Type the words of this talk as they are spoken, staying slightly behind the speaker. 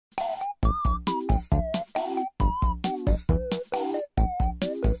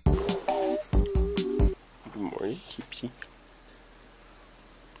Lucy.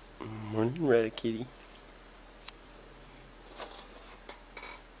 Morning, Red Kitty.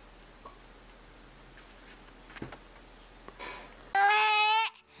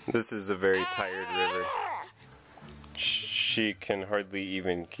 This is a very tired river. She can hardly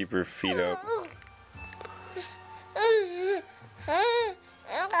even keep her feet up.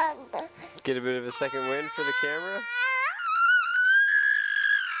 Get a bit of a second wind for the camera.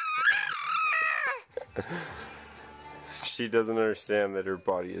 She doesn't understand that her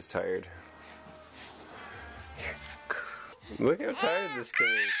body is tired. Look how tired this kid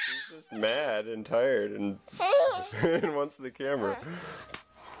is. She's just mad and tired and, and wants the camera.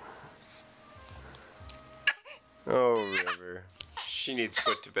 Oh, River. She needs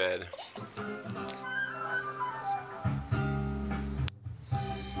put to bed.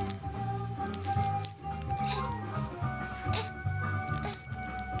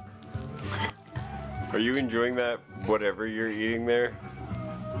 Are you enjoying that, whatever you're eating there?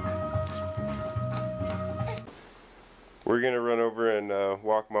 We're gonna run over and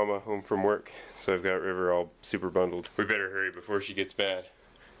walk Mama home from work, so I've got River all super bundled. We better hurry before she gets bad.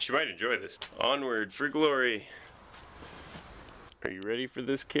 She might enjoy this. Onward for glory. Are you ready for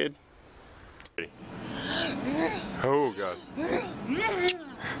this, kid? Ready. Oh, God.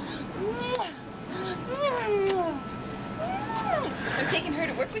 I'm taking her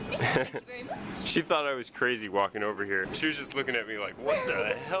to work with me. Thank you very much. She thought I was crazy walking over here. She was just looking at me like, what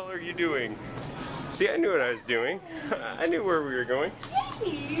the hell are you doing? See, I knew what I was doing. I knew where we were going.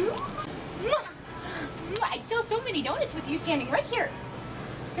 Hey. I'd sell so many donuts with you standing right here.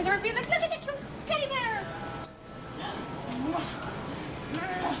 Because I would be like, look at the cute teddy bear.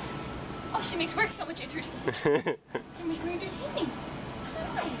 Oh, she makes work so much entertaining. So much more entertaining.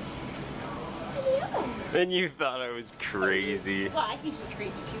 Hi. Hello. And you thought I was crazy. Well, I think she's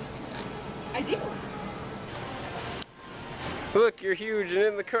crazy too sometimes. I do. Look, you're huge and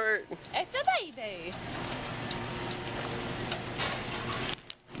in the cart. It's a baby.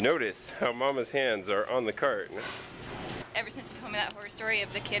 Notice how Mama's hands are on the cart. Ever since you told me that horror story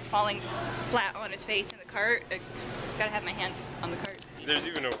of the kid falling flat on his face in the cart, I gotta have my hands on the cart. There's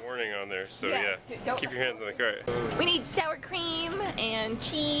even a warning on there, so yeah, keep your hands on the cart. We need sour cream and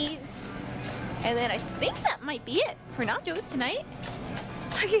cheese. And then I think that might be it for nachos tonight.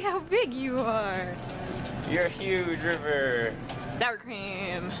 Look at how big you are. You're huge, River. Sour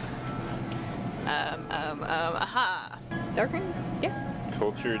cream. Aha. Sour cream? Yeah.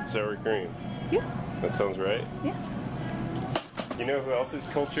 Cultured sour cream. Yeah. That sounds right. Yeah. You know who else is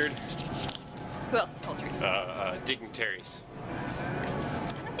cultured? Who else is cultured? Dignitaries. I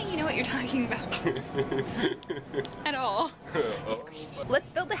don't think you know what you're talking about. At all. Oh. Let's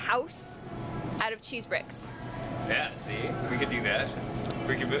build a house out of cheese bricks. Yeah, see? We could do that.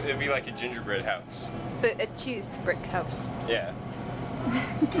 We could. It'd be like a gingerbread house. But a cheese brick house. Yeah.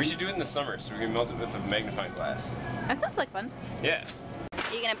 We should do it in the summer so we can melt it with a magnifying glass. That sounds like fun. Yeah.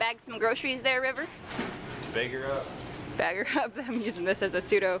 Are you gonna bag some groceries there, River? Bag her up. Bag her up. I'm using this as a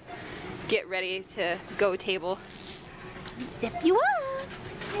pseudo get ready to go table. Let's zip you up.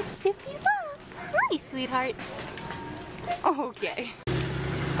 Let's zip you up. Hi, sweetheart. Okay.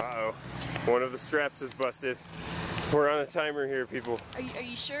 Uh-oh. One of the straps is busted. We're on a timer here, people. Are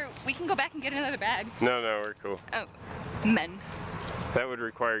you sure? We can go back and get another bag. No, we're cool. Oh, men. That would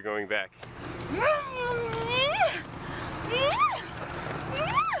require going back. Oh,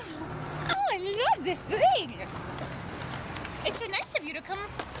 I love this thing. It's so nice of you to come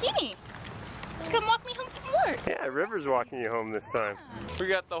see me. To come walk me home from work. Yeah, River's walking you home this time. We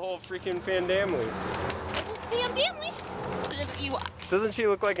got the whole freaking fandamly. Family. Little Ewok. Doesn't she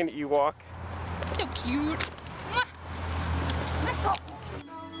look like an Ewok? So cute. Let's go.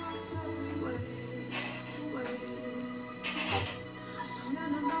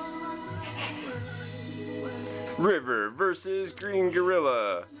 River versus Green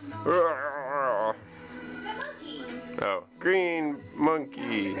Gorilla. It's a monkey. Oh, Green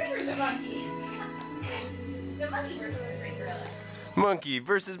Monkey. River's a monkey. It's a monkey versus a green gorilla. Monkey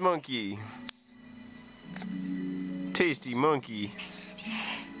versus monkey. Tasty monkey.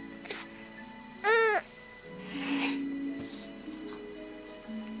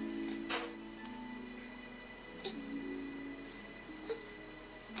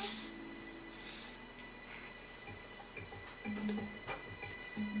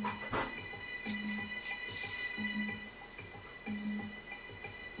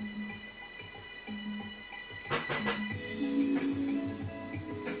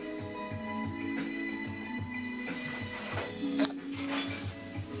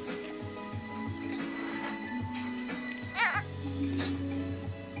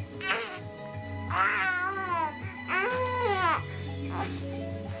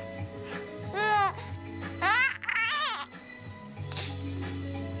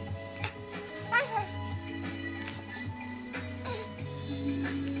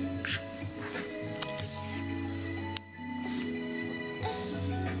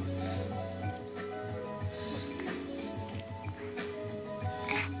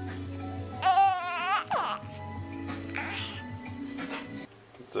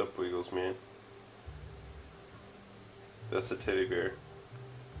 bears, man. That's a teddy bear.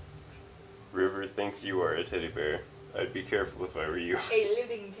 River thinks you are a teddy bear. I'd be careful if I were you. A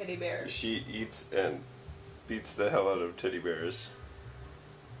living teddy bear. She eats and beats the hell out of teddy bears.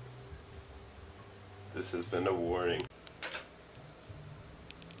 This has been a warning.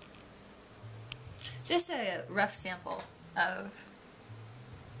 Just a rough sample of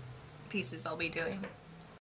pieces I'll be doing.